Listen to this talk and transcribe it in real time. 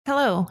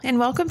Hello, and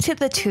welcome to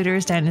the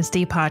Tudors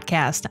Dynasty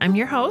podcast. I'm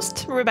your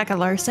host, Rebecca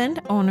Larson,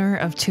 owner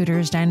of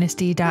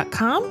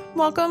TudorsDynasty.com.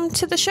 Welcome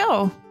to the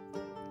show.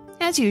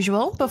 As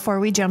usual, before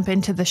we jump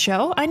into the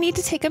show, I need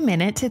to take a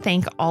minute to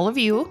thank all of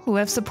you who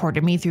have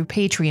supported me through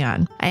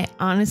Patreon. I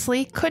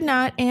honestly could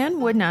not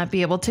and would not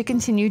be able to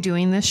continue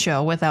doing this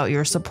show without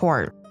your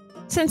support.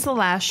 Since the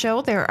last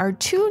show, there are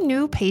two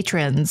new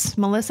patrons,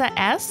 Melissa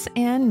S.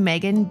 and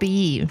Megan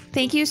B.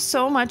 Thank you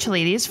so much,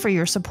 ladies, for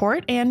your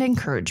support and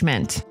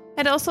encouragement.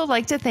 I'd also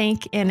like to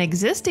thank an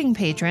existing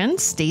patron,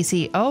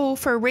 Stacy O,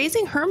 for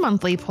raising her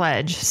monthly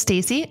pledge.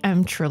 Stacy,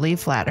 I'm truly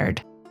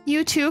flattered.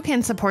 You too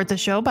can support the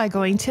show by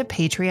going to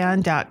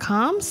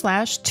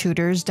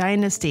patreon.com/Tudors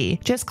Dynasty.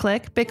 Just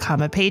click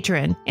Become a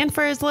Patron. And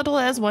for as little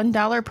as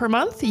 $1 per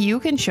month, you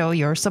can show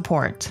your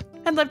support.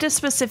 I'd love to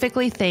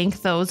specifically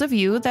thank those of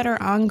you that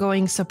are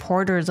ongoing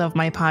supporters of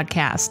my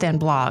podcast and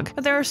blog.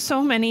 But there are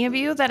so many of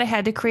you that I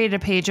had to create a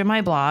page on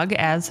my blog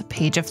as a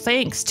page of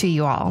thanks to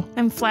you all.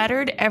 I'm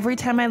flattered every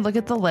time I look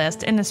at the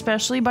list, and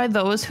especially by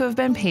those who have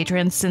been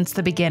patrons since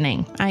the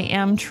beginning. I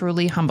am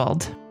truly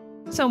humbled.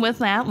 So with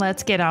that,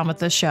 let's get on with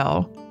the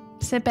show.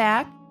 Sit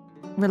back,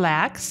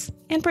 relax,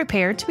 and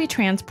prepare to be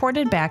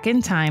transported back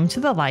in time to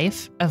the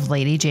life of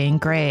Lady Jane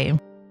Grey.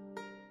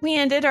 We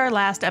ended our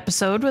last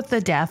episode with the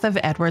death of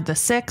Edward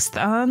VI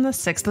on the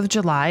 6th of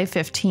July,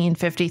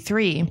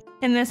 1553.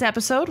 In this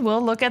episode,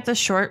 we'll look at the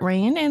short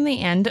reign and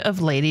the end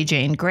of Lady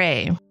Jane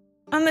Grey.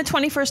 On the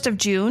 21st of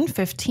June,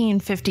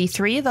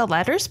 1553, the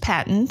letters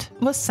patent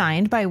was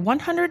signed by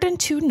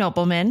 102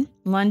 noblemen,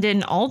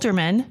 London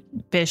aldermen,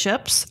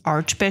 bishops,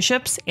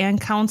 archbishops,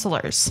 and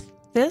councillors.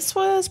 This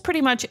was pretty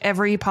much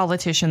every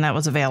politician that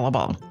was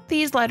available.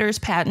 These letters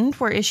patent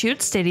were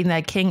issued stating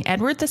that King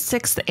Edward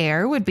VI's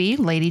heir would be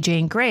Lady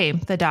Jane Grey,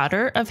 the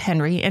daughter of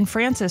Henry and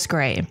Frances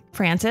Grey.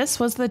 Frances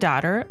was the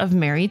daughter of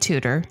Mary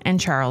Tudor and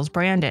Charles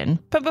Brandon.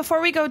 But before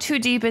we go too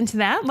deep into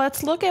that,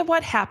 let's look at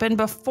what happened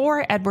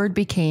before Edward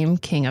became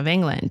King of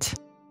England.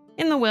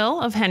 In the will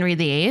of Henry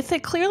VIII,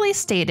 it clearly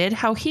stated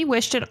how he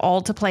wished it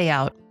all to play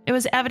out. It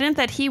was evident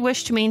that he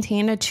wished to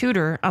maintain a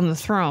Tudor on the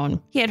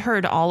throne. He had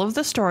heard all of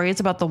the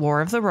stories about the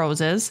War of the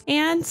Roses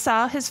and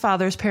saw his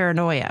father's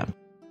paranoia.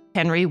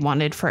 Henry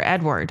wanted for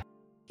Edward.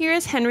 Here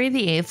is Henry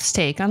VIII's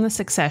take on the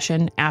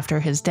succession after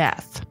his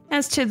death.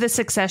 As to the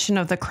succession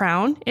of the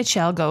crown, it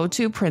shall go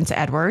to Prince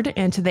Edward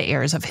and to the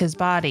heirs of his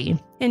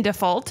body, in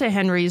default to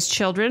Henry's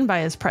children by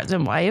his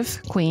present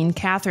wife, Queen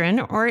Catherine,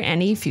 or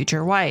any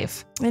future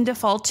wife, in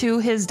default to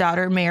his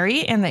daughter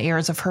Mary and the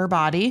heirs of her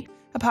body,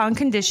 upon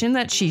condition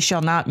that she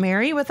shall not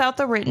marry without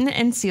the written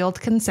and sealed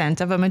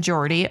consent of a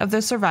majority of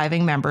the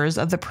surviving members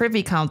of the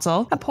Privy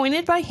Council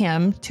appointed by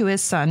him to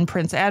his son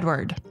Prince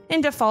Edward.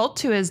 In default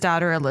to his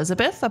daughter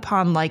Elizabeth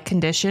upon like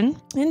condition.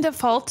 In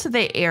default to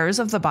the heirs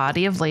of the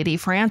body of Lady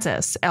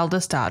Frances,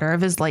 eldest daughter of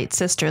his late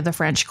sister the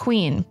French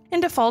Queen. In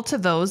default to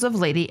those of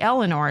Lady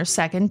Eleanor,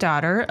 second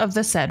daughter of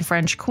the said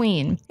French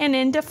Queen. And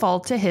in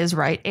default to his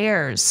right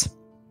heirs.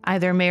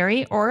 Either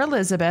Mary or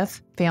Elizabeth,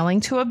 failing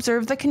to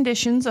observe the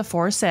conditions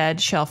aforesaid,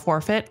 shall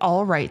forfeit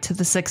all right to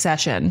the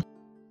succession.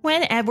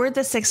 When Edward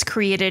VI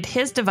created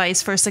his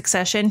device for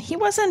succession, he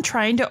wasn't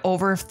trying to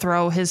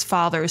overthrow his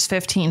father's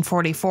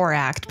 1544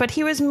 Act, but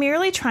he was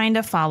merely trying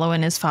to follow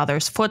in his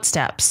father's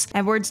footsteps.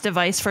 Edward's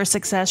device for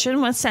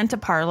succession was sent to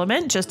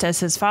Parliament just as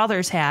his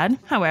father's had.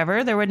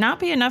 However, there would not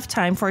be enough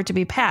time for it to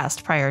be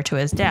passed prior to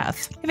his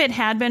death. If it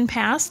had been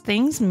passed,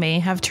 things may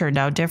have turned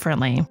out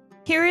differently.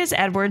 Here is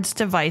Edward's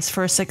device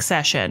for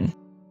succession,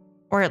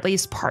 or at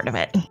least part of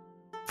it.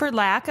 For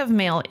lack of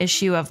male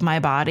issue of my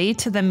body,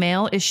 to the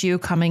male issue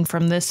coming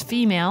from this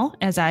female,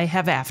 as I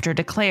have after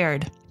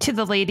declared. To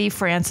the Lady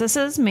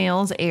Frances's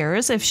male's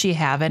heirs, if she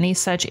have any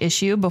such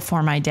issue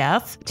before my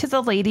death. To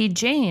the Lady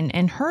Jane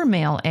and her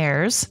male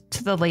heirs.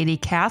 To the Lady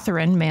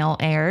Catherine male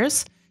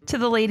heirs. To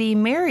the Lady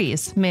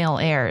Mary's male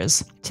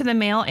heirs. To the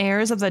male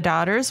heirs of the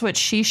daughters which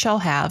she shall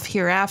have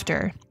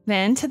hereafter.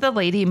 Then to the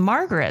Lady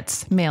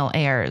Margaret's male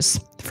heirs,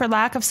 for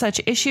lack of such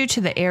issue to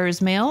the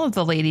heirs male of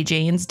the Lady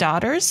Jane's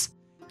daughters,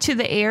 to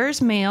the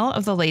heirs male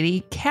of the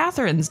Lady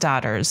Catherine's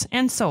daughters,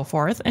 and so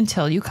forth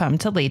until you come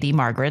to Lady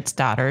Margaret's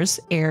daughters'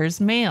 heirs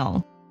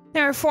male.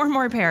 There are 4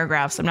 more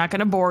paragraphs. I'm not going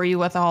to bore you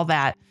with all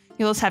that.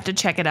 You'll just have to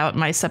check it out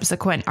in my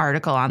subsequent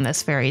article on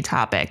this very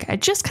topic. I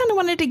just kind of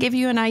wanted to give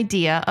you an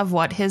idea of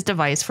what his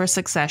device for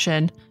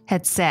succession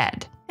had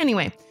said.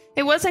 Anyway,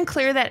 it wasn't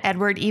clear that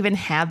Edward even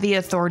had the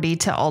authority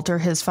to alter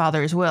his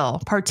father's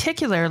will,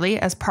 particularly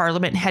as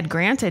Parliament had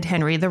granted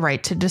Henry the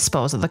right to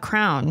dispose of the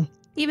crown.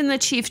 Even the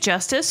Chief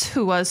Justice,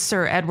 who was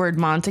Sir Edward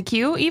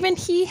Montague, even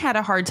he had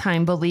a hard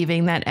time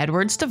believing that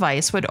Edward's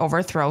device would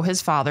overthrow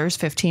his father's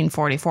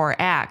 1544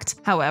 Act.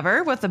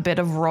 However, with a bit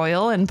of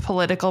royal and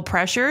political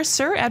pressure,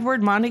 Sir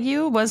Edward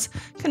Montague was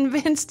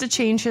convinced to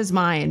change his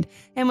mind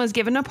and was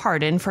given a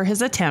pardon for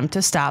his attempt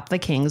to stop the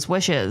king's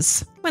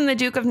wishes. When the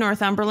Duke of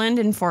Northumberland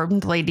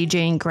informed Lady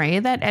Jane Grey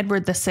that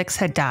Edward VI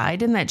had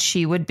died and that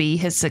she would be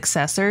his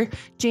successor,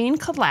 Jane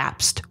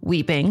collapsed,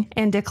 weeping,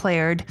 and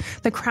declared,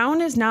 "The crown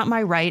is not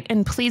my right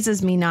and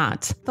pleases me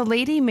not. The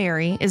Lady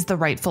Mary is the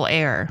rightful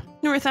heir."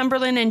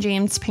 Northumberland and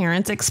Jane's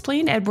parents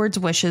explained Edward's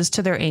wishes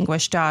to their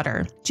anguished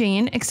daughter.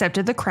 Jane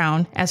accepted the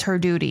crown as her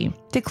duty.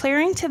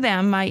 Declaring to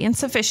them my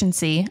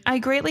insufficiency, I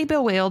greatly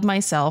bewailed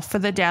myself for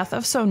the death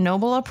of so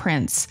noble a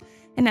prince,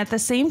 and at the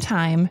same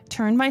time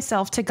turned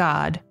myself to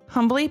God,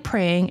 humbly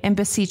praying and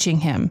beseeching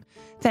him,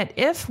 that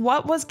if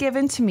what was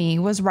given to me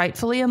was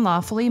rightfully and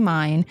lawfully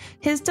mine,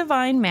 his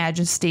divine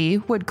majesty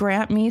would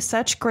grant me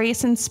such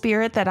grace and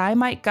spirit that I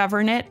might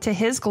govern it to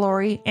his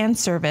glory and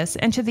service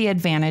and to the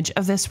advantage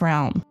of this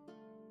realm.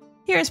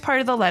 Here is part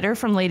of the letter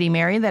from Lady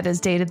Mary that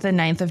is dated the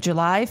 9th of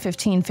July,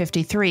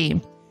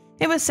 1553.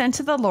 It was sent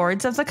to the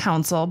lords of the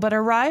council, but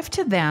arrived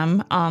to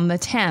them on the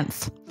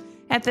 10th.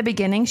 At the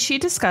beginning, she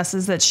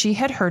discusses that she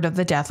had heard of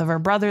the death of her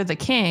brother, the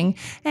king,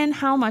 and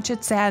how much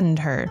it saddened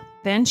her.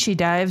 Then she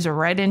dives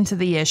right into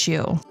the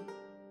issue.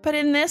 But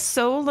in this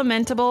so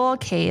lamentable a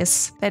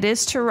case that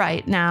is to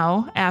write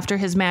now, after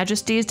His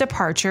Majesty's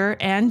departure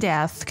and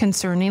death,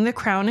 concerning the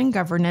crown and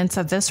governance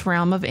of this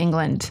realm of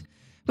England,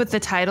 with the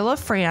title of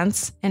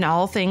France, and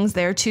all things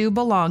thereto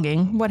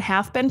belonging, what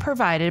hath been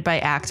provided by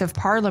Act of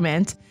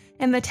Parliament,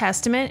 and the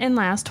testament and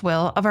last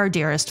will of our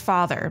dearest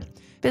father.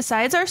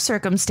 Besides our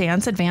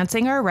circumstance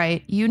advancing our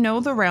right, you know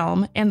the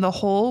realm, and the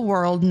whole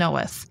world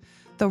knoweth.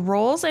 The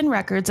rolls and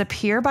records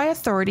appear by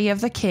authority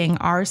of the king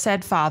our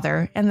said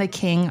father, and the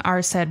king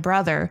our said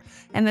brother,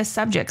 and the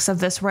subjects of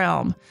this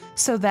realm,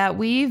 so that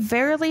we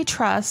verily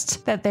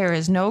trust that there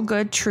is no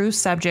good true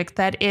subject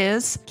that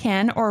is,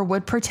 can, or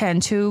would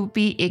pretend to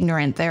be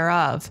ignorant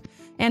thereof.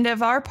 And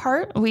of our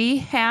part, we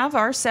have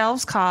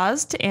ourselves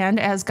caused, and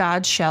as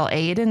God shall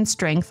aid and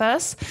strengthen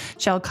us,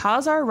 shall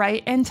cause our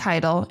right and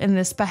title in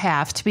this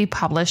behalf to be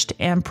published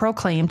and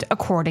proclaimed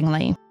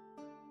accordingly.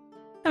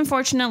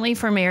 Unfortunately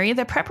for Mary,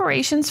 the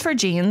preparations for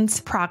Jane's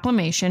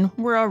proclamation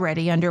were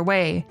already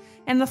underway,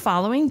 and the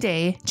following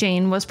day,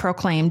 Jane was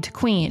proclaimed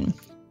queen.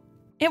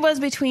 It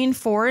was between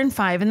 4 and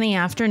 5 in the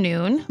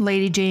afternoon.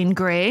 Lady Jane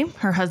Grey,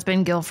 her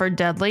husband Guilford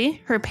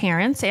Dudley, her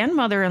parents and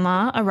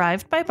mother-in-law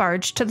arrived by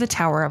barge to the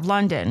Tower of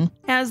London.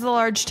 As the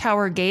large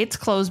tower gates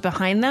closed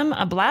behind them,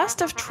 a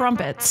blast of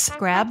trumpets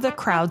grabbed the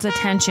crowd's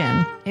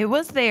attention. It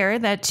was there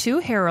that 2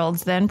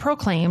 heralds then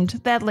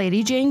proclaimed that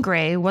Lady Jane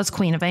Grey was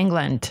Queen of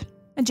England.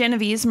 A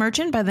Genovese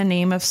merchant by the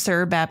name of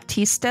Sir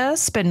Baptista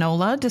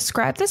Spinola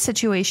described the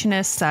situation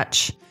as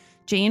such.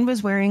 Jane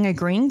was wearing a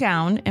green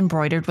gown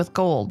embroidered with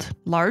gold,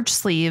 large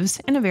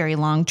sleeves, and a very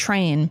long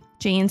train.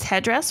 Jane's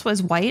headdress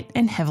was white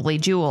and heavily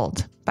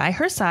jeweled. By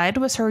her side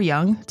was her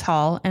young,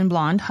 tall, and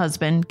blonde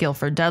husband,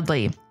 Guilford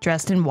Dudley,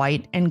 dressed in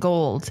white and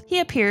gold. He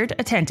appeared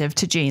attentive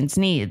to Jane's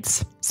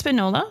needs.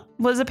 Spinola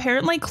was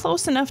apparently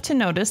close enough to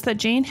notice that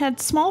Jane had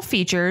small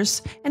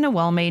features and a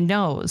well-made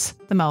nose,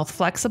 the mouth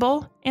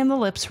flexible, and the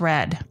lips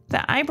red.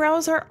 The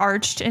eyebrows are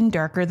arched and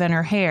darker than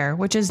her hair,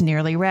 which is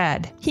nearly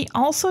red. He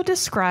also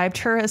described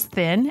her as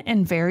thin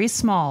and very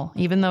small,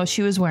 even though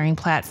she was wearing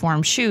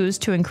platform shoes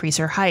to increase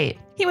her height.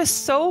 He was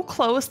so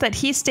close that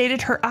he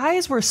stated her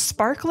eyes were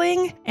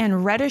sparkling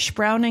and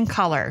reddish-brown in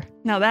color.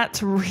 Now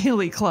that's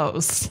really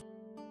close.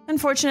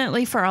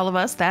 Unfortunately for all of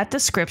us, that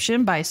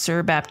description by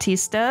Sir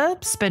Baptista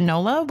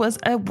Spinola was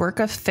a work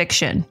of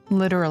fiction,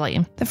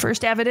 literally. The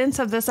first evidence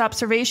of this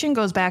observation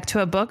goes back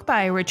to a book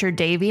by Richard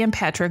Davey and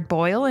Patrick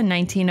Boyle in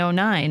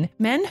 1909,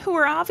 men who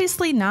were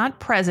obviously not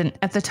present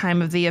at the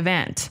time of the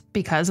event.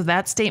 Because of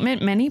that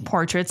statement, many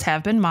portraits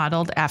have been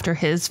modeled after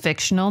his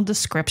fictional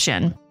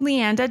description.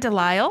 Leanda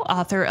Delisle,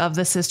 author of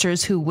The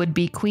Sisters Who Would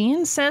Be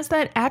Queen, says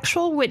that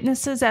actual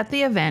witnesses at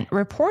the event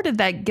reported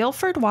that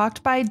Guilford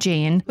walked by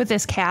Jane with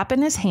his cap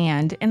in his hand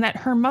and that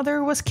her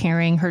mother was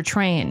carrying her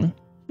train.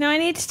 Now I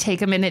need to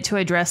take a minute to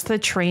address the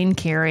train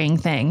carrying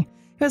thing.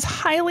 It was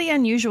highly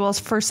unusual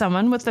for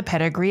someone with the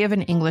pedigree of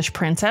an English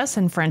princess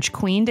and French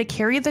queen to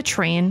carry the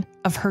train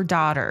of her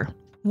daughter.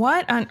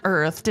 What on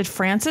earth did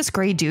Frances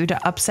Grey do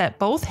to upset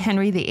both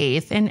Henry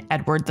VIII and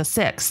Edward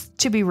VI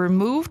to be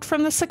removed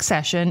from the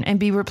succession and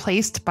be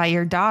replaced by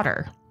your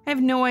daughter? I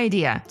have no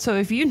idea, so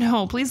if you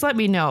know, please let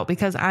me know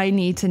because I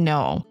need to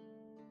know.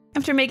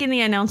 After making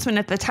the announcement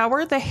at the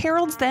Tower, the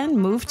heralds then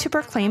moved to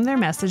proclaim their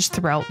message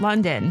throughout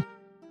London.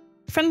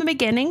 From the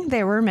beginning,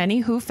 there were many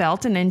who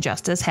felt an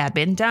injustice had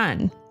been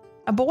done.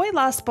 A boy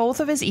lost both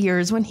of his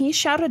ears when he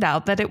shouted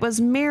out that it was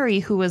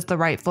Mary who was the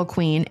rightful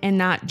queen and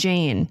not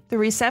Jane. The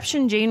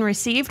reception Jane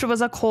received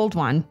was a cold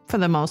one, for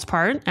the most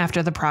part,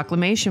 after the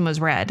proclamation was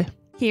read.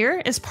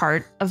 Here is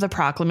part of the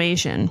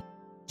proclamation.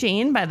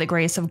 Jane, by the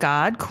grace of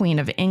God, Queen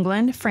of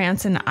England,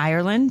 France and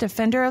Ireland,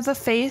 defender of the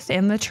faith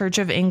and the Church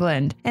of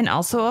England, and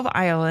also of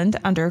Ireland,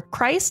 under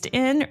Christ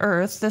in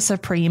earth the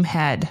supreme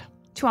head.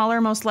 To all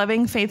our most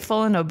loving,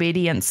 faithful, and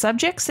obedient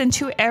subjects, and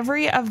to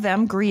every of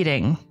them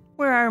greeting.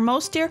 where our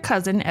most dear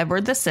cousin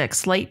Edward VI,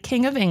 late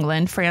King of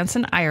England, France,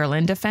 and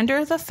Ireland, defender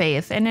of the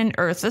faith, and in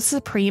earth the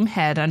supreme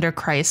head under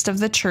Christ of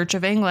the Church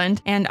of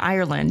England and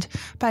Ireland,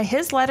 by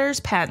his letters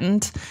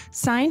patent,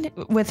 signed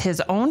with his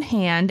own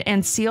hand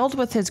and sealed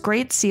with his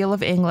great seal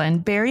of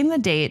England, bearing the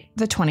date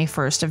the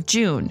 21st of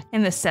June,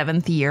 in the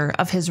 7th year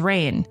of his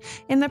reign,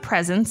 in the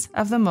presence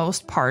of the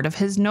most part of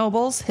his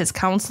nobles, his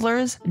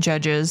counselors,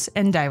 judges,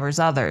 and divers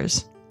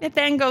others. It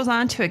then goes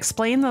on to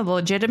explain the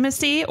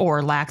legitimacy,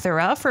 or lack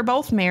thereof, for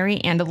both Mary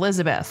and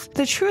Elizabeth.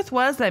 The truth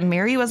was that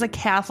Mary was a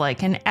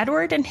Catholic, and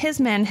Edward and his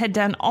men had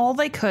done all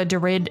they could to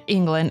rid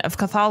England of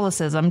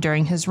Catholicism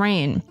during his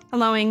reign.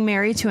 Allowing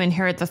Mary to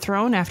inherit the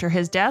throne after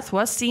his death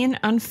was seen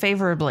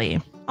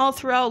unfavorably. All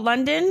throughout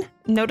London,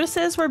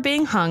 notices were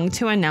being hung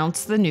to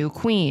announce the new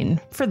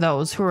queen, for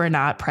those who were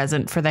not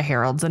present for the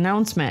herald's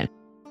announcement.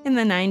 In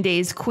the 9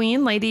 Days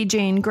Queen, Lady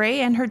Jane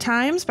Grey and Her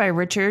Times by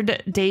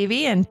Richard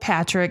Davey and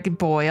Patrick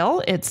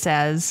Boyle, it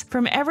says,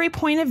 "From every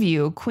point of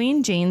view,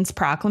 Queen Jane's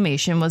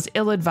proclamation was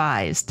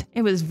ill-advised.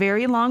 It was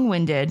very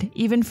long-winded,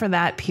 even for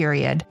that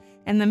period,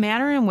 and the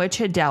manner in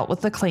which it dealt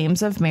with the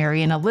claims of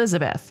Mary and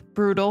Elizabeth,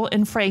 brutal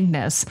in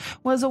frankness,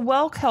 was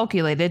well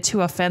calculated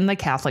to offend the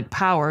Catholic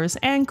powers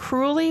and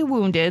cruelly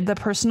wounded the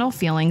personal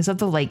feelings of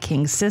the late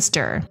king's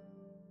sister."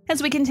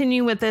 As we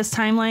continue with this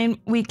timeline,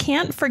 we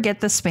can't forget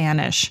the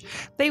Spanish.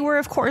 They were,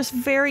 of course,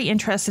 very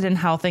interested in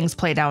how things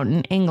played out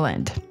in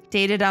England.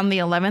 Dated on the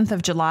 11th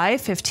of July,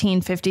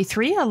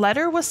 1553, a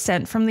letter was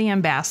sent from the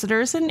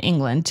ambassadors in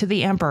England to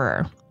the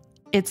emperor.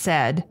 It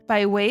said,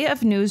 "By way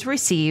of news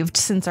received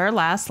since our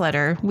last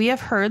letter, we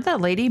have heard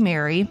that Lady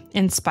Mary,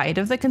 in spite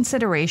of the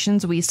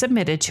considerations we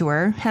submitted to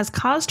her, has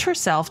caused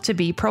herself to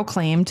be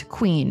proclaimed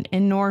Queen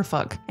in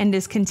Norfolk, and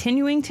is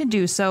continuing to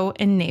do so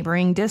in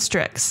neighboring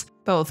districts,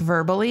 both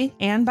verbally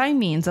and by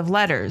means of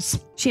letters.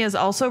 She has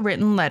also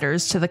written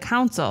letters to the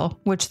council,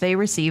 which they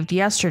received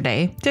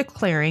yesterday,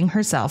 declaring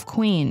herself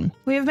queen.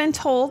 We have been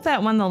told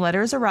that when the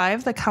letters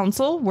arrived, the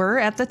council were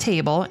at the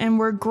table and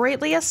were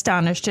greatly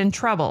astonished and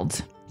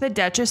troubled. The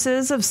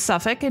Duchesses of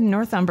Suffolk and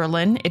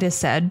Northumberland, it is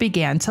said,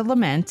 began to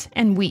lament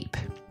and weep.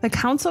 The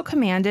council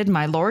commanded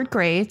my Lord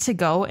Grey to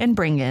go and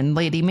bring in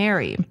Lady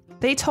Mary.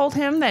 They told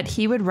him that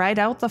he would ride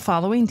out the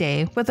following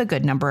day with a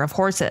good number of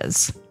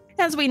horses."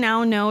 As we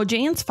now know,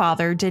 Jane's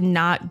father did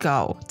not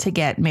go to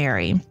get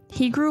Mary.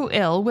 He grew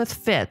ill with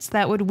fits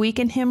that would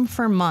weaken him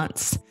for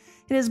months.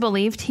 It is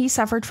believed he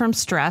suffered from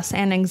stress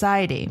and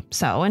anxiety,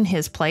 so in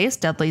his place,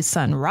 Dudley's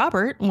son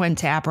Robert went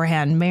to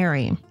apprehend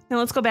Mary. Now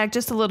let's go back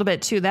just a little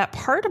bit to that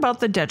part about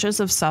the Duchess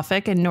of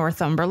Suffolk and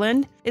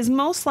Northumberland is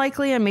most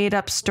likely a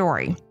made-up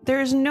story.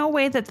 There is no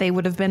way that they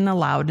would have been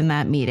allowed in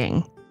that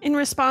meeting. In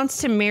response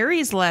to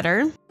Mary's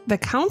letter, the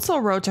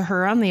council wrote to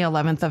her on the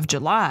 11th of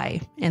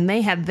July, and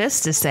they had this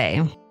to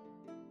say: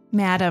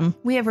 "Madam,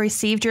 we have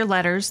received your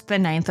letters the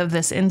 9th of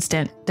this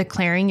instant,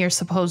 declaring your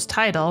supposed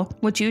title,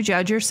 which you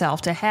judge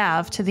yourself to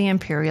have, to the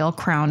imperial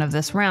crown of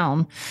this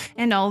realm,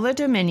 and all the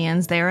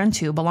dominions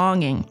thereunto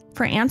belonging.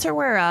 For answer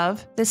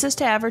whereof, this is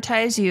to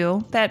advertise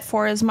you, that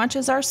for as much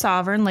as our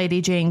sovereign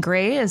Lady Jane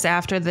Grey is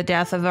after the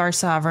death of our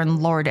sovereign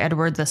Lord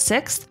Edward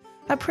VI,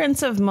 a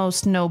prince of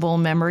most noble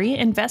memory,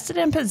 invested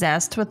and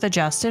possessed with the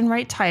just and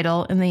right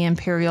title in the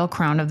imperial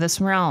crown of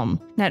this realm,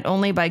 not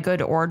only by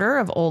good order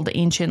of old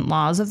ancient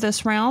laws of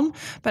this realm,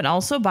 but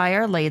also by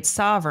our late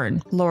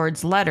sovereign,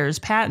 Lord's letters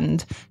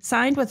patent,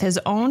 signed with his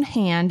own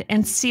hand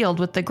and sealed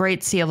with the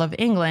great seal of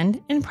England,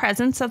 in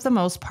presence of the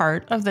most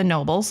part of the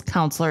nobles,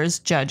 councillors,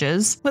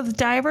 judges, with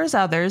divers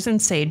others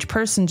and sage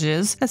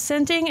personages,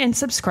 assenting and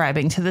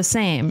subscribing to the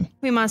same.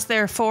 We must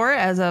therefore,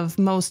 as of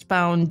most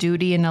bound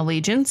duty and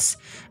allegiance,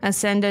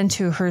 ascend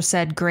unto her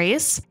said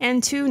grace,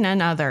 and to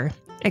none other,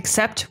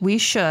 except we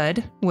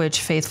should,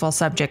 which faithful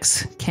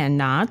subjects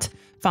cannot,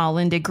 fall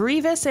into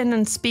grievous and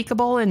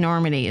unspeakable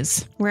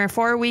enormities.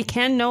 Wherefore we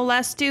can no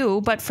less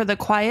do, but for the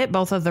quiet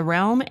both of the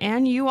realm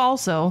and you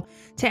also,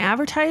 to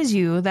advertise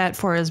you that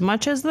for as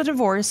much as the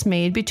divorce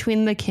made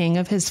between the king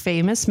of his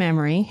famous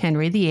memory,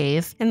 Henry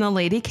VIII, and the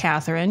Lady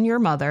Catherine, your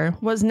mother,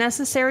 was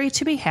necessary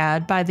to be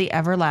had by the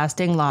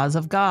everlasting laws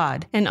of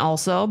God, and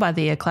also by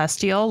the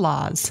ecclesiastical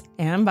laws,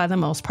 and by the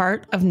most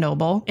part of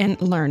noble and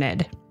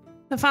learned.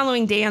 The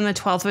following day, on the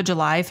 12th of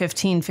July,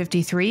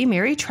 1553,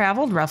 Mary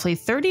traveled roughly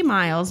 30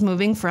 miles,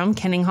 moving from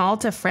Kenninghall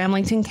to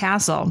Framlington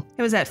Castle.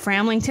 It was at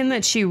Framlington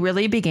that she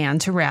really began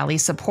to rally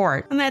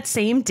support. On that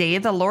same day,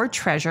 the Lord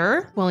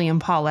Treasurer, William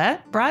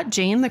Paulet, brought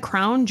Jane the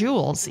crown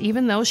jewels,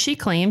 even though she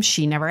claims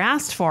she never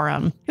asked for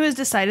them. It was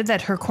decided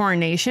that her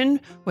coronation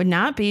would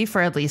not be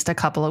for at least a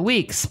couple of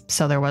weeks,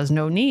 so there was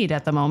no need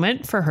at the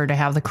moment for her to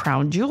have the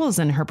crown jewels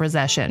in her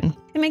possession.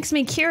 It makes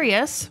me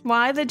curious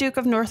why the Duke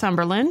of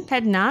Northumberland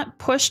had not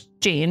pushed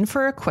Jane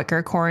for a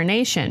quicker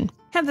coronation.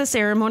 Had the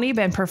ceremony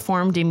been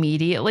performed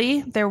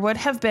immediately, there would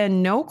have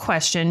been no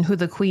question who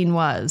the queen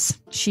was.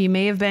 She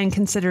may have been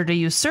considered a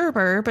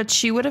usurper, but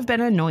she would have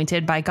been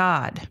anointed by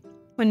God.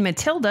 When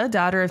Matilda,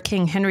 daughter of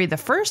King Henry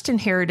I,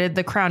 inherited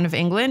the crown of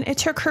England, it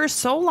took her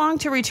so long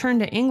to return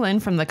to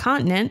England from the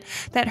continent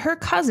that her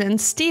cousin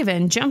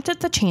Stephen jumped at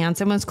the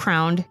chance and was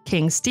crowned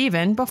King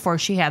Stephen before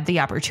she had the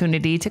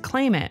opportunity to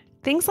claim it.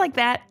 Things like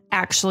that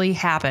actually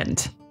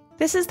happened.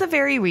 This is the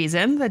very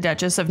reason the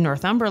Duchess of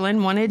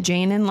Northumberland wanted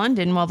Jane in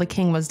London while the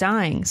king was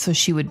dying, so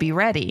she would be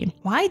ready.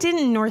 Why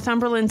didn't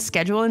Northumberland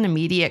schedule an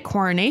immediate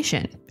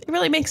coronation? It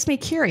really makes me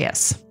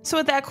curious. So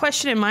with that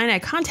question in mind, I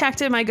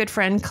contacted my good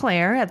friend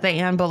Claire at the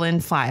Anne Boleyn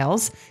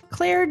Files.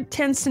 Claire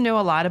tends to know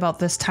a lot about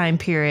this time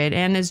period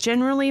and is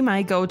generally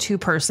my go-to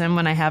person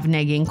when I have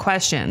nagging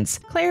questions.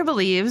 Claire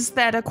believes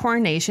that a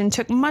coronation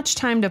took much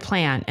time to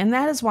plan, and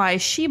that is why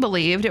she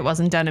believed it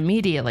wasn't done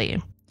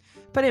immediately.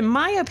 But in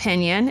my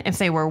opinion, if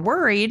they were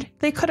worried,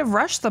 they could have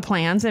rushed the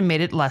plans and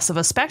made it less of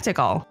a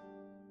spectacle.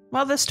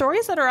 While the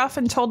stories that are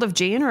often told of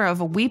Jane are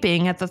of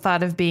weeping at the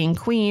thought of being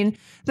queen,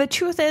 the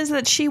truth is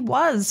that she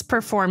was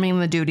performing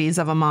the duties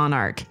of a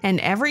monarch, and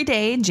every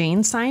day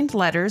Jane signed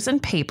letters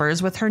and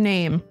papers with her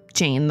name,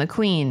 Jane the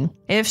Queen.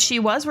 If she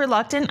was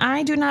reluctant,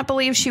 I do not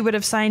believe she would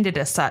have signed it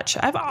as such.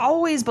 I've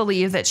always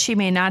believed that she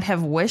may not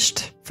have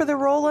wished for the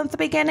role at the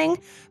beginning,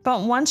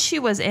 but once she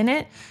was in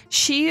it,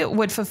 she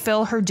would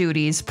fulfill her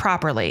duties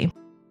properly.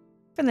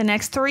 For the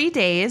next 3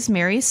 days,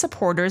 Mary's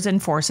supporters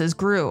and forces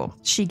grew.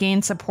 She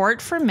gained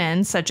support from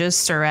men such as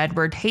Sir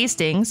Edward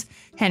Hastings,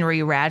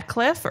 Henry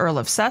Radcliffe, Earl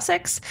of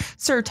Sussex,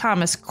 Sir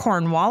Thomas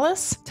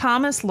Cornwallis,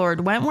 Thomas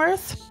Lord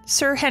Wentworth,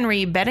 Sir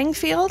Henry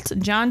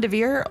Bedingfield, John de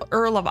Vere,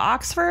 Earl of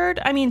Oxford.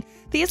 I mean,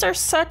 these are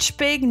such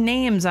big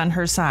names on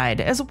her side,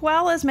 as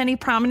well as many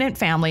prominent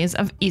families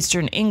of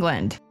Eastern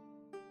England.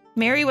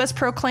 Mary was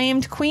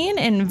proclaimed queen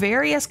in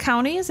various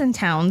counties and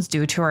towns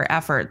due to her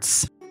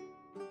efforts.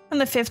 On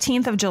the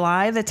 15th of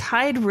July, the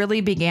tide really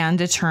began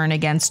to turn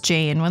against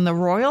Jane when the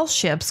royal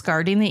ships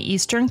guarding the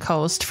eastern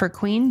coast for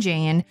Queen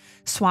Jane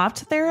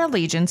swapped their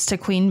allegiance to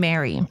Queen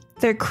Mary.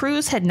 Their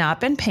crews had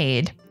not been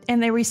paid,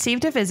 and they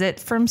received a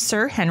visit from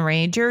Sir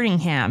Henry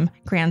Jerningham,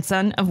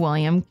 grandson of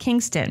William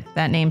Kingston,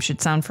 that name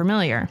should sound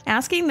familiar,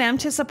 asking them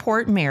to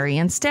support Mary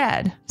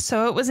instead.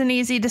 So it was an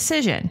easy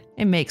decision.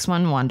 It makes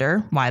one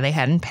wonder why they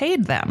hadn't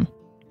paid them.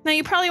 Now,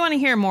 you probably want to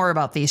hear more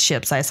about these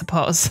ships, I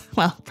suppose.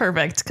 Well,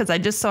 perfect, because I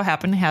just so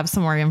happen to have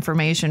some more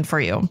information for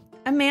you.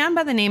 A man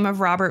by the name of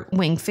Robert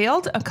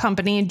Wingfield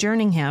accompanied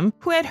Jerningham,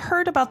 who had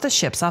heard about the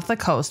ships off the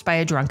coast by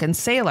a drunken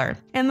sailor,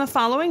 and the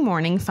following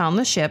morning found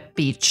the ship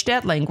beached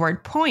at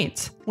Langward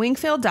Point.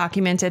 Wingfield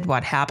documented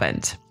what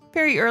happened.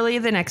 Very early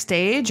the next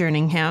day,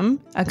 Jerningham,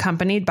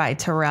 accompanied by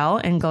Tyrrell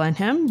and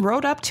Glenham,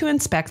 rode up to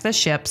inspect the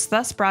ships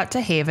thus brought to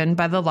haven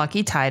by the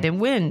lucky tide and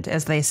wind,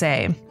 as they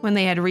say. When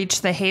they had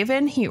reached the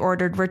haven, he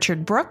ordered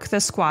Richard Brooke, the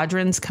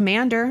squadron's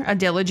commander, a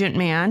diligent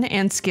man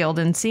and skilled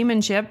in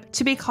seamanship,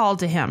 to be called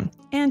to him,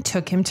 and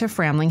took him to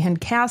Framlingham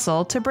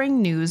Castle to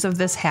bring news of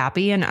this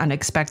happy and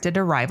unexpected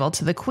arrival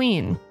to the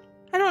Queen.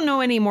 I don't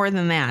know any more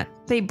than that.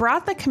 They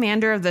brought the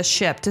commander of the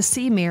ship to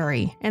see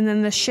Mary, and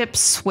then the ship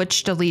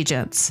switched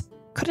allegiance.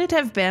 Could it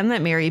have been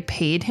that Mary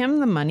paid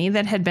him the money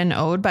that had been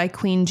owed by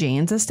Queen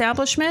Jane's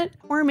establishment?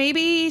 Or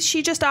maybe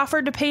she just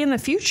offered to pay in the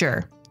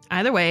future?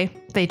 Either way,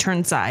 they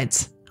turned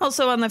sides.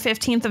 Also on the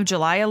 15th of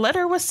July, a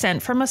letter was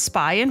sent from a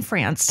spy in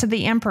France to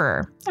the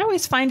emperor. I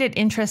always find it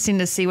interesting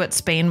to see what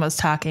Spain was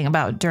talking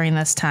about during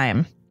this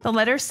time. The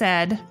letter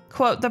said,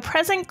 quote, "The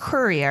present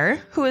courier,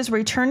 who is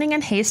returning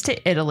in haste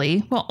to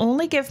Italy, will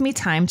only give me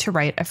time to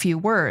write a few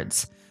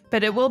words,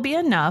 but it will be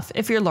enough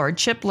if your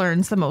lordship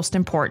learns the most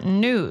important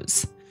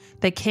news.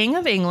 The King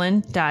of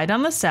England died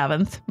on the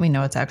 7th, we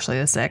know it's actually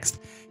the 6th,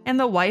 and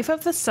the wife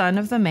of the son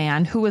of the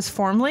man who was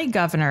formerly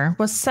governor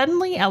was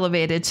suddenly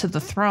elevated to the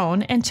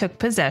throne and took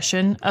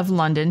possession of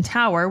London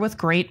Tower with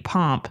great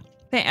pomp.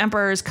 The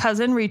emperor's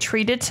cousin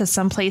retreated to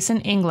some place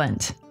in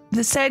England.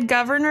 The said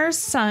governor's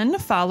son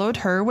followed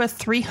her with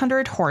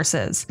 300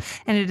 horses,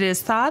 and it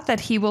is thought that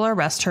he will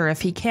arrest her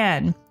if he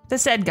can. The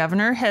said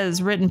governor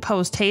has written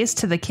post-haste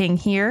to the king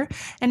here,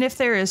 and if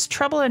there is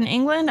trouble in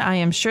England, I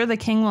am sure the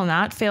king will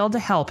not fail to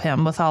help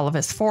him with all of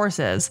his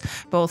forces,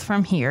 both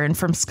from here and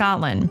from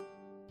Scotland.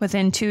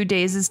 Within 2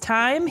 days'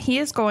 time, he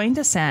is going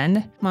to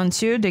send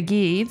Monsieur de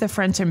Guy, the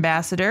French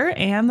ambassador,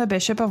 and the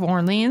Bishop of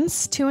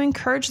Orleans to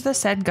encourage the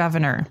said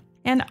governor,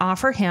 and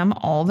offer him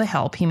all the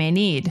help he may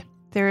need.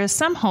 There is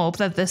some hope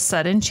that this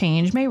sudden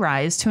change may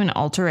rise to an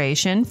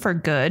alteration for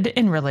good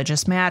in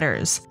religious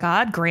matters.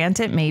 God grant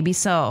it may be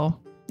so."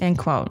 End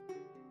quote.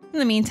 In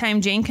the meantime,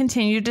 Jane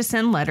continued to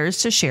send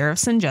letters to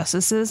sheriffs and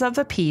justices of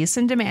the peace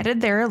and demanded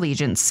their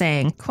allegiance,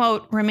 saying,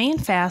 quote, "Remain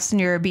fast in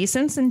your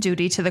obeisance and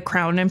duty to the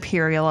crown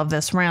imperial of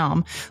this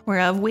realm,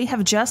 whereof we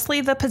have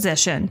justly the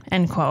possession."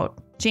 End quote.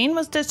 Jane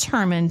was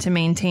determined to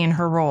maintain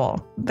her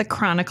role. The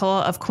Chronicle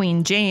of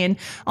Queen Jane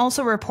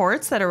also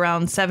reports that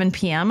around 7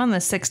 p.m. on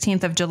the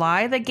 16th of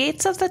July, the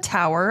gates of the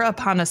tower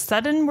upon a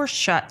sudden were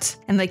shut,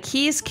 and the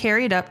keys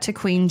carried up to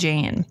Queen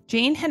Jane.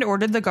 Jane had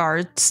ordered the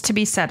guards to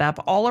be set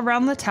up all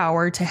around the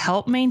tower to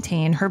help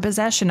maintain her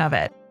possession of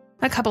it.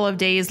 A couple of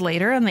days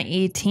later, on the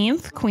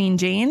 18th, Queen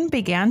Jane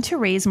began to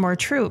raise more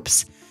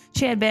troops.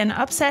 She had been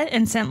upset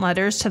and sent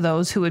letters to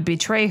those who would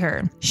betray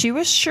her. She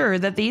was sure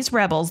that these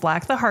rebels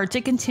lacked the heart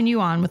to continue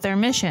on with their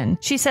mission.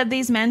 She said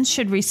these men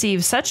should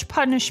receive such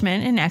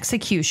punishment and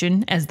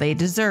execution as they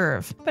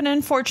deserve. But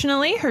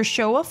unfortunately, her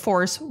show of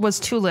force was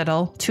too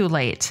little, too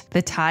late.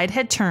 The tide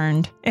had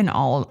turned, and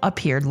all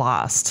appeared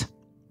lost.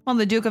 While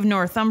the Duke of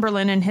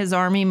Northumberland and his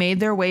army made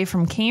their way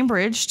from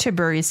Cambridge to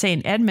Bury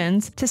St.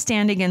 Edmunds to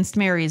stand against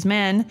Mary's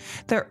men,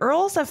 the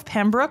Earls of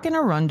Pembroke and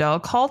Arundel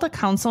called a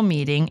council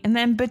meeting and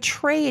then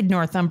betrayed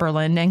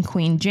Northumberland and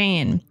Queen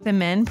Jane. The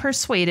men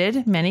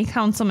persuaded many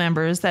council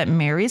members that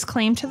Mary's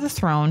claim to the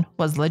throne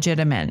was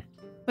legitimate.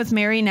 With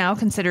Mary now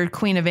considered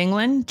Queen of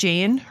England,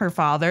 Jane, her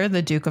father,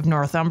 the Duke of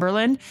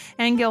Northumberland,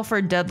 and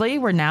Guilford Dudley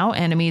were now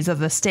enemies of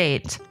the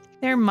state.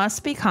 There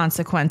must be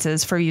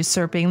consequences for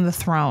usurping the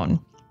throne.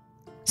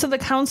 So the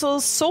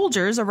council's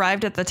soldiers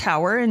arrived at the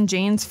Tower, and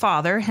Jane's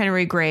father,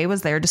 Henry Grey,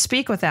 was there to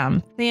speak with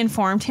them. They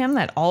informed him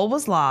that all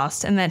was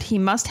lost and that he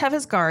must have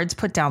his guards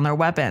put down their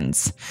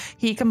weapons.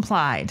 He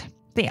complied.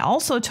 They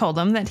also told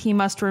him that he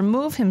must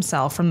remove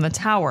himself from the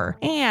Tower,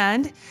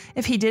 and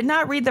if he did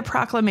not read the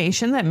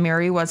proclamation that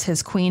Mary was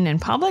his queen in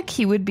public,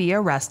 he would be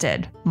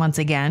arrested. Once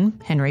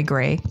again, Henry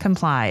Grey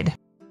complied.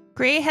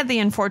 Grey had the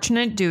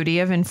unfortunate duty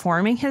of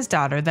informing his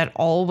daughter that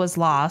all was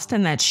lost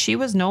and that she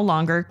was no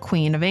longer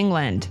Queen of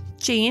England.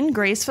 Jane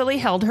gracefully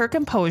held her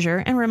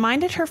composure and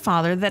reminded her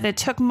father that it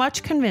took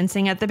much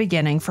convincing at the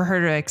beginning for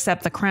her to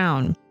accept the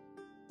crown.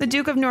 The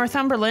Duke of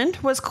Northumberland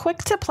was quick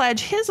to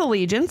pledge his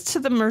allegiance to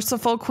the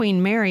merciful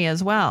Queen Mary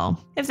as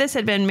well. If this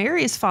had been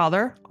Mary's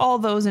father, all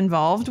those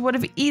involved would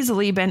have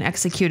easily been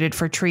executed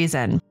for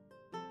treason.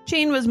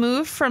 Jane was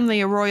moved from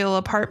the royal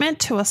apartment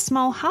to a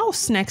small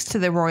house next to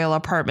the royal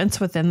apartments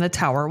within the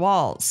Tower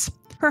walls.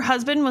 Her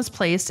husband was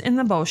placed in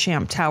the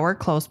Beauchamp Tower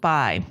close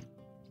by.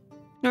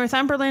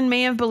 Northumberland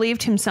may have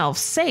believed himself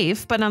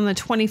safe, but on the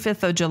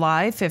 25th of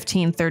July,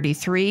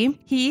 1533,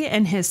 he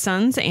and his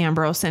sons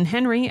Ambrose and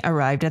Henry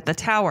arrived at the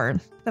Tower.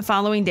 The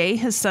following day,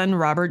 his son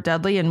Robert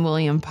Dudley and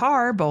William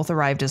Parr both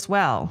arrived as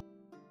well.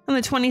 On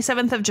the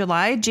 27th of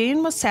July,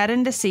 Jane was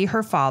saddened to see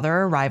her father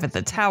arrive at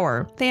the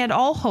Tower. They had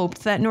all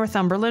hoped that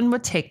Northumberland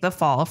would take the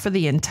fall for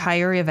the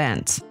entire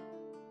event.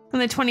 On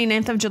the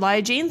 29th of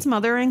July, Jane's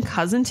mother and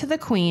cousin to the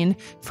Queen,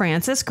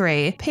 Frances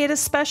Grey, paid a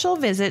special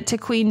visit to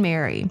Queen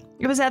Mary.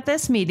 It was at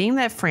this meeting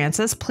that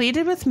Frances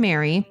pleaded with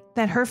Mary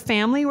that her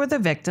family were the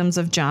victims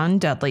of John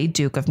Dudley,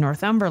 Duke of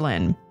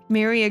Northumberland.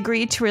 Mary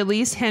agreed to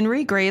release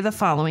Henry Grey the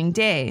following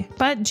day,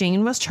 but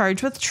Jane was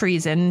charged with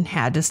treason and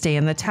had to stay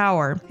in the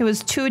Tower. It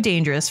was too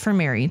dangerous for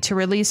Mary to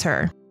release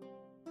her.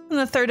 On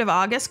the 3rd of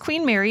August,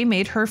 Queen Mary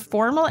made her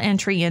formal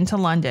entry into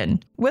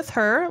London. With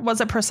her was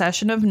a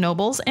procession of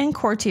nobles and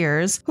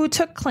courtiers who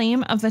took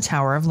claim of the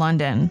Tower of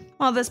London.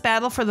 While this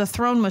battle for the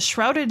throne was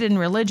shrouded in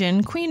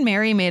religion, Queen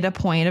Mary made a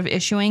point of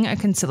issuing a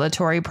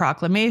conciliatory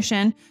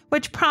proclamation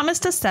which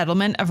promised a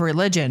settlement of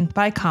religion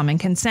by common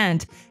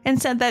consent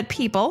and said that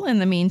people, in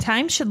the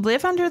meantime, should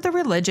live under the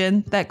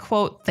religion that,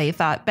 quote, they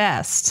thought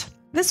best.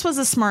 This was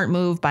a smart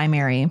move by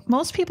Mary.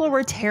 Most people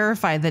were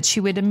terrified that she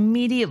would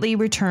immediately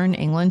return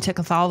England to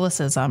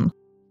Catholicism.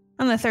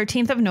 On the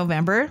 13th of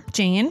November,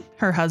 Jane,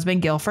 her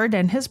husband Guilford,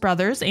 and his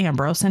brothers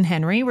Ambrose and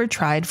Henry were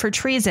tried for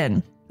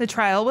treason. The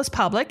trial was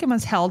public and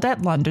was held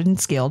at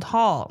London's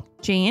Guildhall.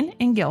 Jane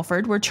and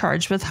Guilford were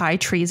charged with high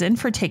treason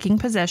for taking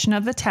possession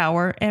of the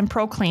Tower and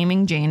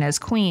proclaiming Jane as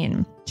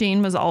queen.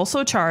 Jane was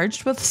also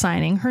charged with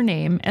signing her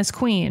name as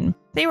queen.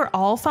 They were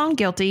all found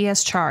guilty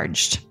as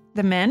charged.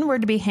 The men were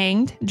to be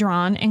hanged,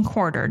 drawn, and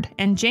quartered,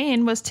 and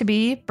Jane was to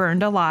be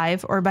burned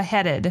alive or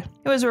beheaded.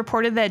 It was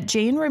reported that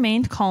Jane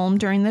remained calm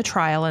during the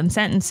trial and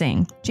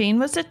sentencing. Jane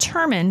was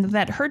determined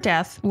that her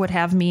death would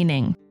have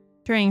meaning.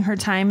 During her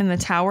time in the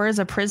Tower as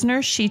a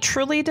prisoner, she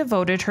truly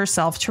devoted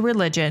herself to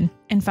religion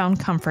and found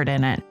comfort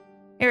in it.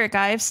 Eric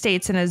Ives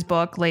states in his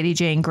book, Lady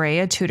Jane Grey,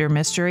 A Tudor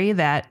Mystery,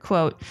 that,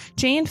 quote,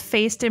 Jane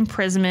faced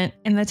imprisonment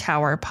in the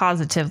Tower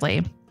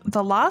positively.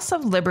 The loss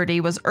of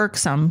liberty was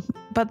irksome,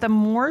 but the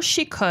more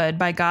she could,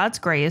 by God's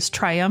grace,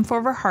 triumph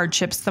over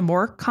hardships, the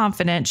more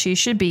confident she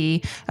should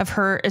be of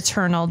her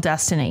eternal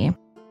destiny.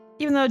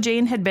 Even though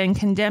Jane had been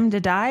condemned to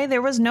die,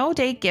 there was no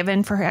date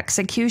given for her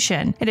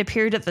execution. It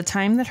appeared at the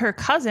time that her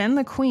cousin,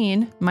 the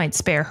Queen, might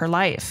spare her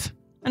life.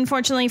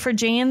 Unfortunately for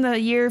Jane, the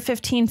year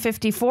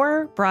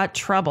 1554 brought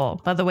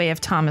trouble by the way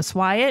of Thomas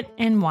Wyatt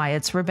and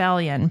Wyatt's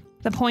Rebellion.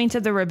 The point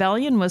of the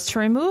rebellion was to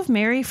remove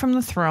Mary from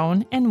the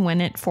throne and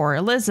win it for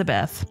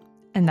Elizabeth,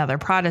 another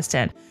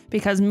Protestant,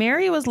 because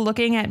Mary was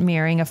looking at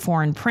marrying a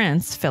foreign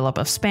prince, Philip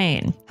of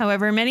Spain.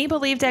 However, many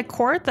believed at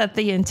court that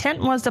the intent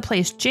was to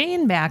place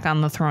Jane back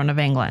on the throne of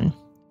England.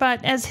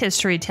 But as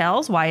history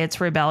tells, Wyatt's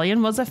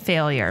rebellion was a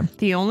failure.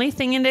 The only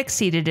thing it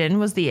succeeded in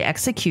was the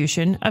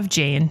execution of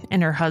Jane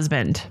and her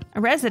husband.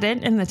 A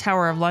resident in the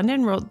Tower of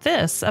London wrote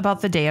this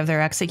about the day of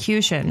their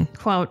execution,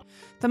 quote,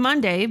 The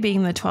Monday,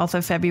 being the 12th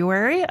of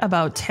February,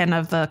 about 10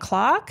 of the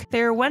clock,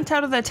 there went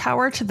out of the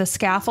tower to the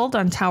scaffold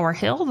on Tower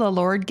Hill the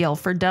Lord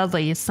Guilford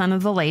Dudley, son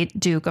of the late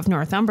Duke of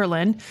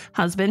Northumberland,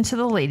 husband to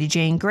the Lady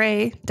Jane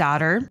Grey,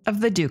 daughter of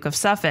the Duke of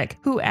Suffolk,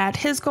 who at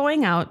his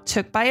going out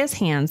took by his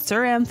hand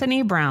Sir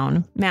Anthony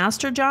Brown,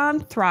 Master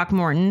John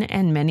Throckmorton,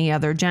 and many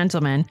other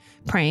gentlemen,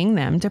 praying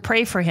them to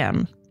pray for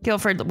him.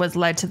 Guilford was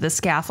led to the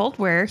scaffold,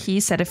 where he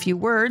said a few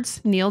words,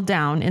 kneeled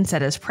down, and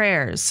said his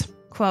prayers.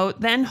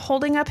 Quote, then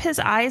holding up his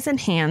eyes and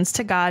hands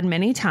to God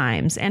many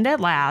times, and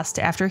at last,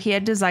 after he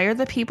had desired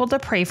the people to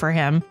pray for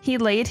him, he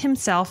laid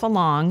himself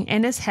along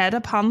and his head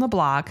upon the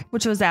block,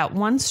 which was at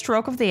one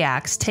stroke of the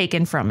axe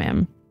taken from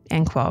him.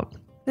 End quote.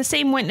 The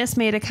same witness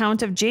made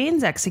account of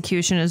Jane's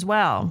execution as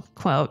well.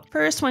 Quote,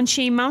 first, when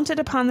she mounted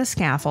upon the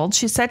scaffold,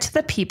 she said to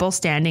the people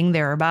standing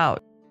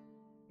thereabout,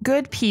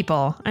 good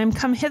people, I am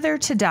come hither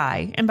to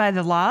die, and by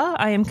the law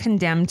I am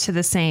condemned to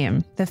the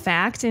same. The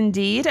fact,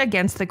 indeed,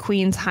 against the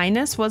Queen's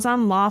Highness was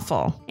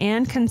unlawful,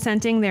 and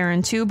consenting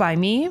thereunto by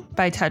me,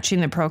 by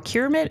touching the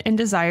procurement and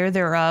desire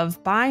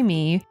thereof by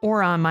me,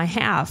 or on my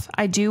half,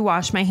 I do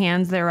wash my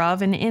hands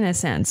thereof in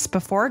innocence,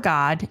 before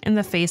God, in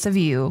the face of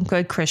you,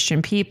 good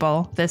Christian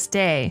people, this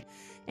day.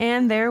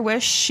 And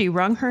therewith she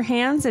wrung her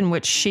hands, in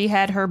which she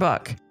had her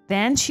book.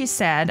 Then she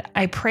said,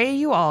 I pray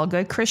you all,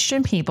 good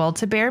Christian people,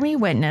 to bear me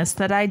witness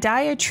that I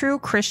die a true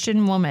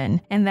Christian woman,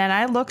 and that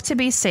I look to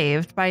be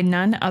saved by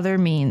none other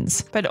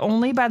means, but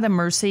only by the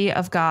mercy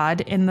of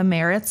God in the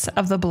merits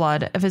of the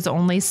blood of his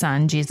only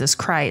Son, Jesus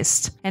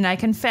Christ. And I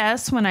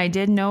confess, when I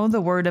did know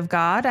the word of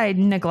God, I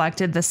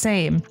neglected the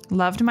same,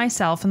 loved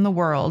myself in the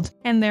world,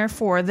 and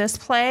therefore this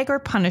plague or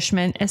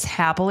punishment is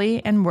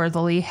happily and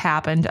worthily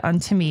happened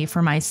unto me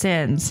for my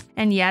sins.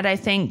 And yet I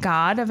thank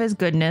God of his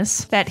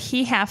goodness, that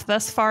he hath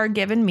thus far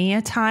given me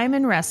a time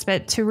and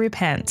respite to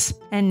repent.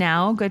 And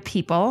now, good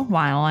people,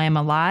 while I am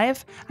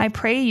alive, I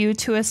pray you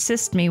to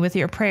assist me with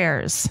your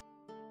prayers.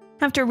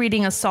 After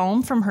reading a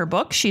psalm from her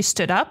book, she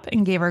stood up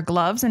and gave her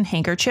gloves and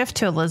handkerchief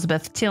to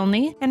Elizabeth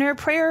Tilney and her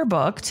prayer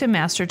book to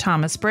Master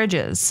Thomas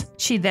Bridges.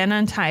 She then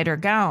untied her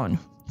gown.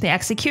 The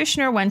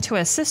executioner went to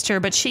assist her,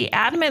 but she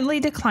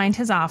adamantly declined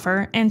his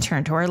offer and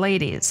turned to her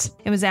ladies.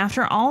 It was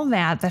after all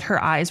that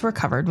her eyes were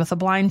covered with a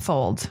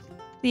blindfold.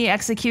 The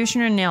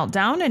executioner knelt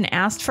down and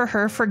asked for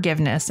her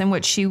forgiveness, in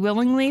which she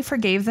willingly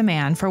forgave the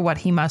man for what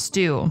he must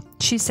do.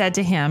 She said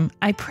to him,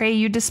 I pray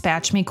you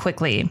dispatch me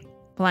quickly.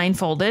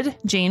 Blindfolded,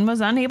 Jane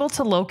was unable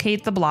to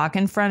locate the block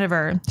in front of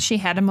her. She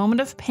had a moment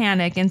of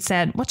panic and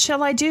said, what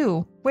shall I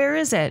do? Where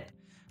is it?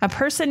 A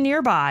person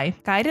nearby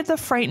guided the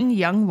frightened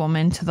young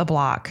woman to the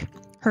block.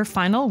 Her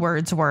final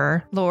words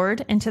were,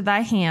 Lord, into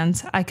thy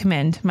hands I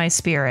commend my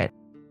spirit.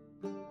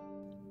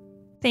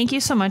 Thank you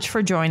so much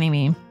for joining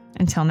me.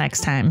 Until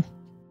next time.